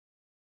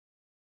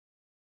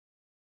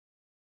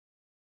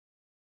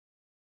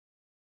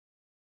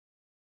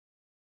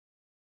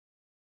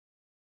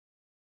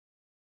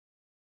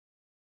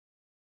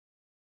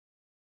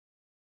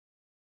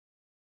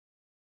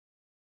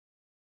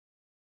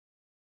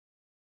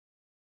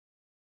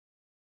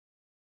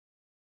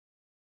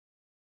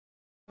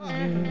You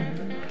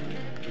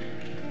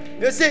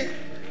see,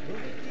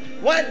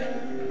 when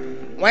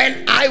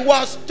I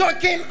was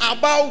talking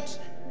about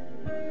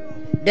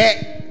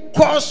the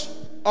cause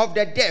of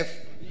the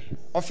death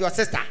of your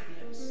sister,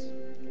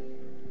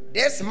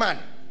 this man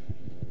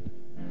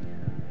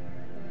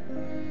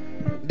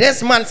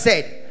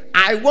said,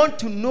 I want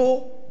to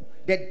know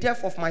the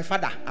death of my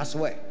father as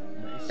well.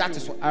 That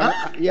is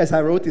what. Yes,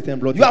 I wrote it in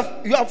blood. You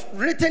have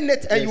written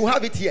it and you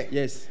have it here.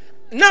 Yes.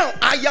 Now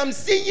I am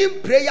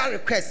seeing prayer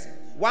requests.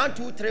 1,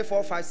 2, 3,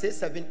 4, 5, 6,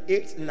 7,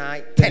 8,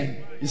 9,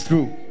 10. It's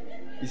true.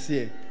 It's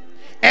here.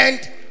 And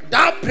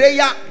that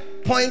prayer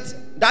point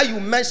that you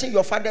mentioned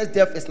your father's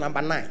death is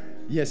number 9.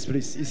 Yes,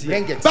 please. It's here.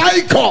 Bring it. By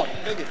God.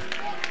 Bring it.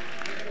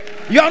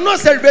 You are not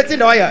celebrating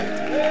the oil.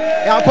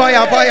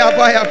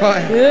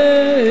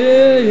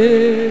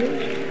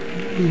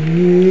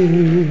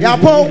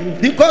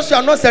 Because you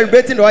are not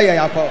celebrating the oil.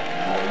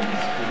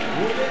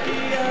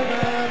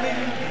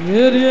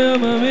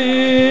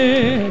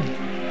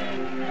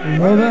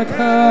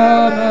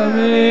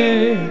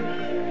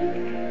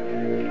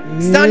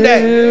 Stand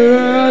there.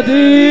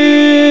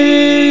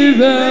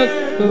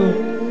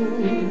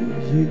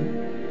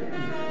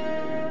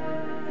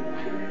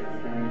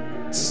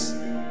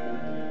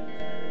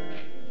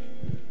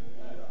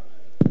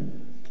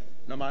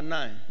 Number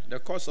 9, the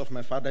cause of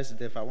my father's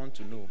death. I want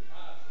to know.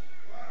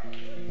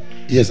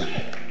 Yes, sir.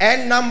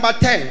 And number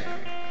 10,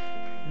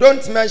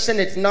 don't mention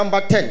it.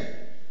 Number 10,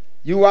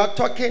 you are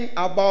talking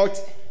about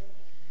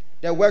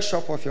the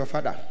workshop of your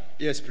father.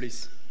 Yes,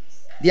 please.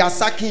 They are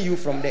sacking you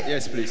from there.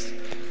 Yes, please.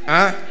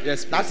 Yes,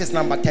 please. That is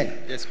number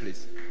 10. Yes,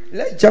 please.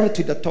 Let's jump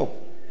to the top.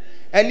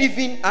 And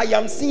even I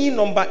am seeing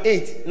number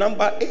 8.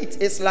 Number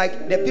 8 is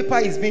like the paper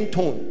is being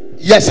torn.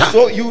 Yes, sir.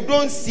 So you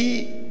don't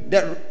see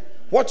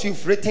what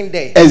you've written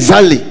there.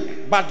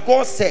 Exactly. But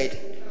God said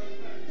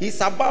He's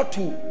about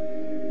to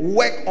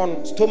work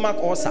on stomach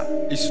ulcer.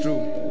 It's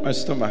true. My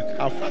stomach.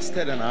 I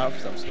fasted and I have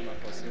some stomach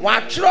ulcer.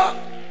 Watchro,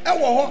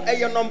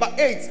 number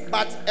 8,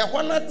 but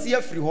not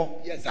tear free.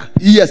 Yes, sir.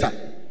 Yes, sir.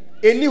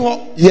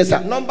 Yes, sir.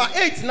 Number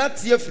 8 not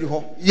tear free.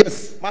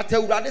 Yes. But I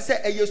would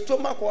say a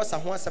stomach ulcer.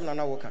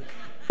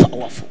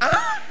 Powerful.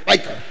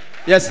 Like.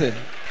 Yes, sir.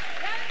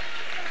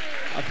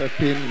 I have a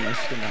pain in my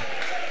stomach.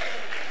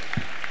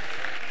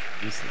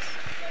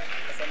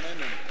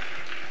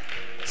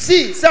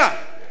 See, sir,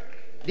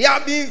 they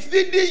have been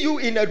feeding you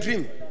in a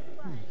dream.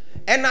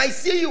 And I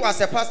see you as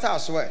a pastor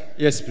as well.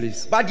 Yes,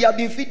 please. But they have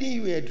been feeding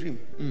you in a dream.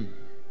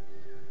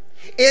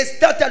 It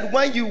started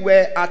when you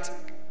were at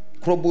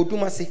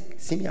Krobodumase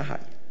Senior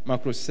High.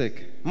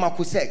 Makrosek.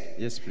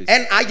 Yes, please.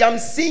 And I am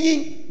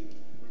seeing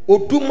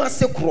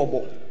Odumase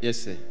Krobo. Yes,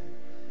 sir.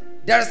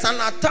 There is an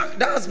attack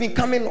that has been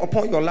coming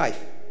upon your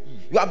life.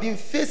 You have been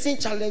facing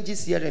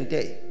challenges here and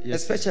there,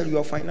 yes, especially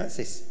your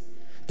finances.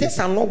 Things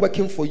are not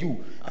working for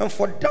you. And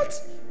for that,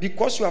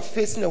 because you are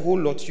facing a whole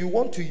lot, you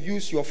want to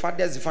use your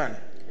father's van.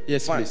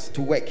 Yes, please.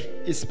 To work.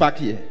 It's parked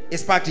here.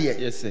 It's parked here.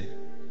 Yes, sir.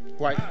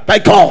 Why? By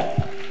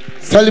God.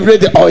 Celebrate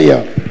the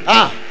oil.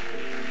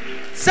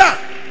 Sir,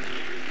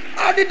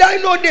 how did I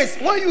know this?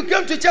 When you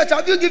came to church,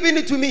 have you given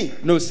it to me?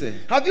 No, sir.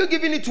 Have you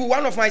given it to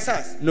one of my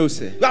sons? No,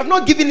 sir. You have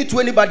not given it to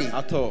anybody?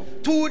 At all.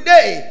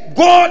 Today,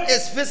 God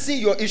is facing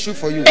your issue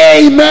for you.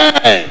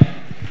 Amen.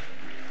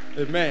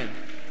 Amen.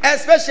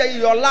 Especially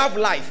your love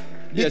life.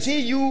 Yes.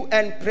 Between you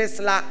and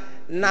Priscilla.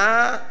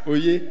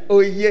 Oye.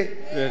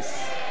 Yes.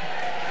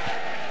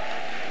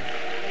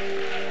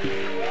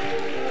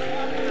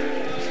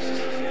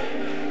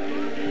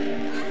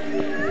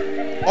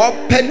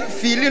 Open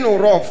feeling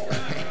rough.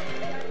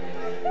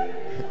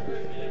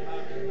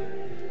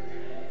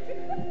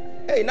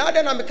 Hey, now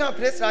then I become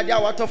place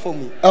radio water for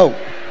me. Oh.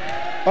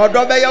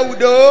 Odobeya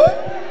udo.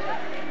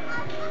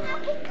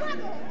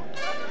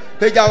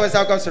 Peja was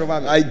our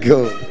customer. I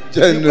go.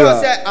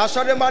 General. General. I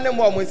saw the man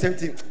more when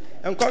something.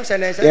 And come say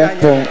Yeah,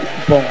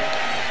 pong.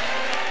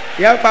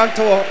 Yeah,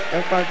 panto.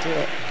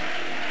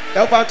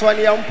 Yeah, panto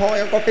ni yampon.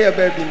 Yeah, copy a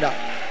baby na.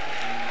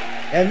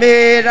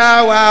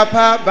 Emira wa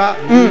papa.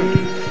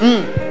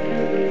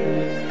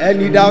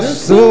 And you down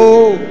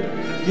so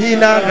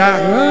Hinaga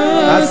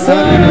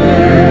Asan.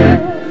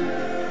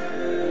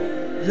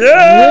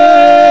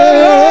 Yeah,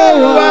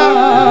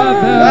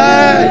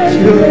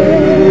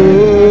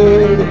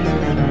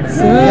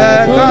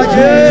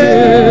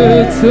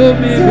 to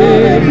me,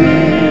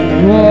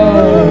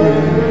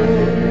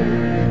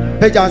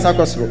 Peja answer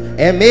cross road.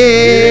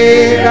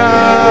 Emira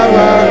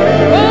wa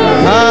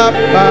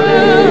papa.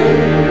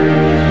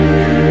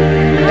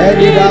 And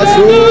you down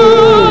so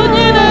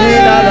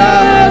Hinaga.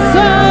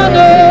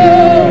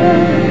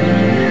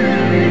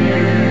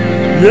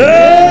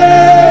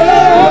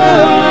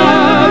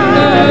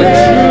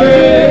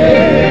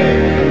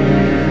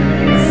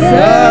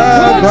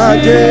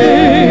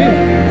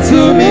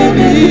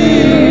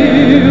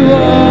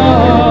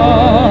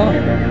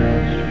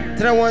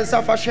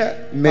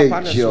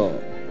 Major,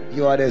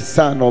 you are the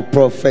son of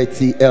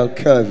Prophet L.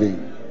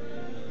 Kelvin.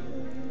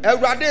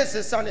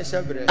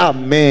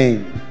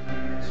 Amen.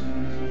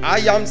 I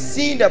am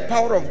seeing the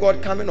power of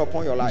God coming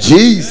upon your life.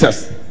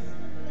 Jesus.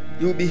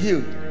 You will be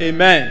healed.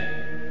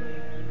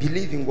 Amen.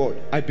 Believe in God.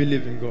 I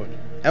believe in God.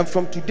 And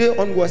from today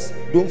onwards,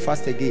 don't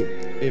fast again.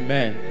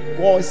 Amen.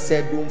 God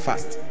said don't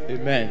fast.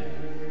 Amen.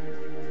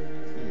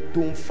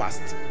 Don't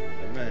fast.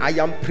 Amen. I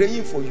am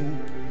praying for you.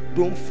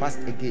 Don't fast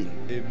again.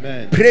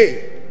 Amen. Pray.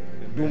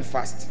 Amen. Don't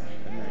fast.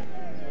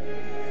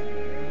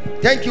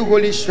 Amen. Thank you,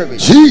 Holy Spirit.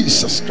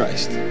 Jesus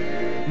Christ.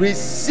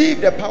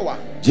 Receive the power.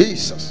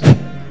 Jesus.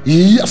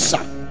 Yes,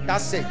 sir.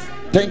 That's it.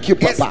 Thank you,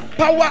 It's Papa.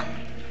 power.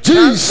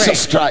 Jesus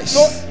transfer. Christ.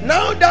 So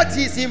now that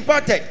he's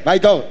imparted, My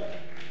God.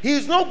 he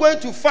is not going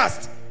to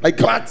fast, My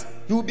God. but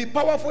he will be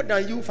powerful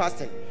than you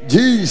fasting.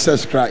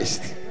 Jesus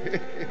Christ.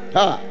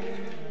 Ah.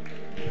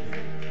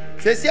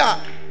 Sesia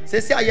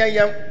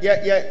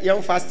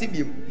yam fasting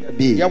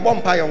Be. bim.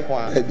 Bomb pa yon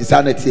kwa.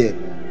 Sanity.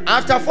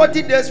 After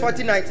 40 days,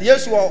 40 nights,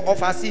 yes, you are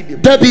fasting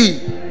bim. Debbie.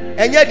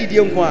 Enya didi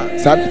yon kwa.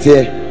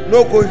 Sanity.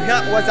 No ko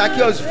was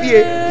Zacchaeus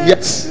fear.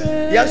 Yes.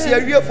 Yes,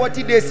 you are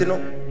 40 days, no.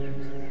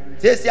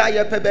 Sesia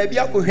ye pe baby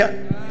akohwa.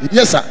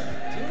 Yes, sir.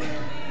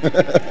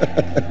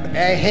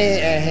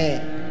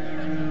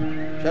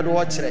 Should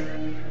watch it.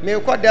 Me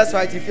ko that's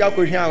why if you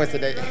akohwa was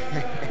today.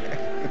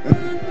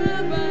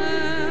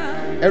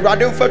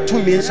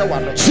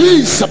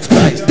 Jesus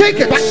Christ. Take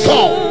it back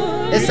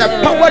home. It's a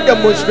power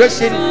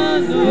demonstration.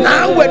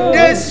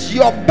 Nowadays,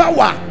 your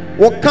power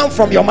will come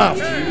from your mouth.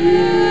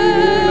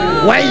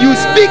 When you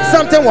speak,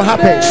 something will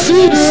happen.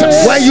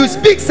 Jesus. When you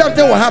speak,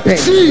 something will happen.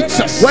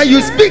 Jesus. When you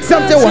speak,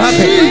 something will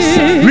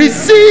happen.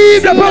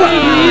 Receive the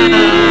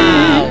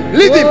power.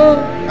 Leave him.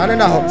 I don't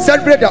know.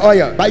 Celebrate the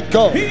oil. My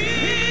God.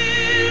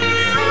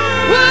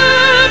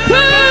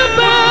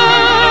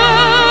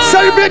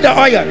 Celebrate the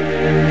oil.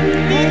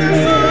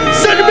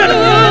 Celebrate the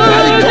oil.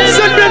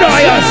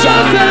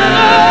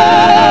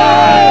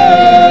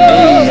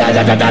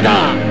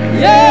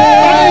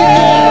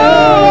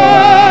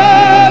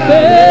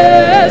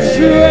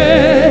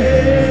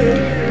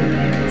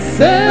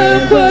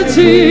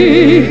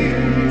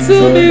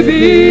 To me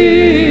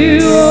be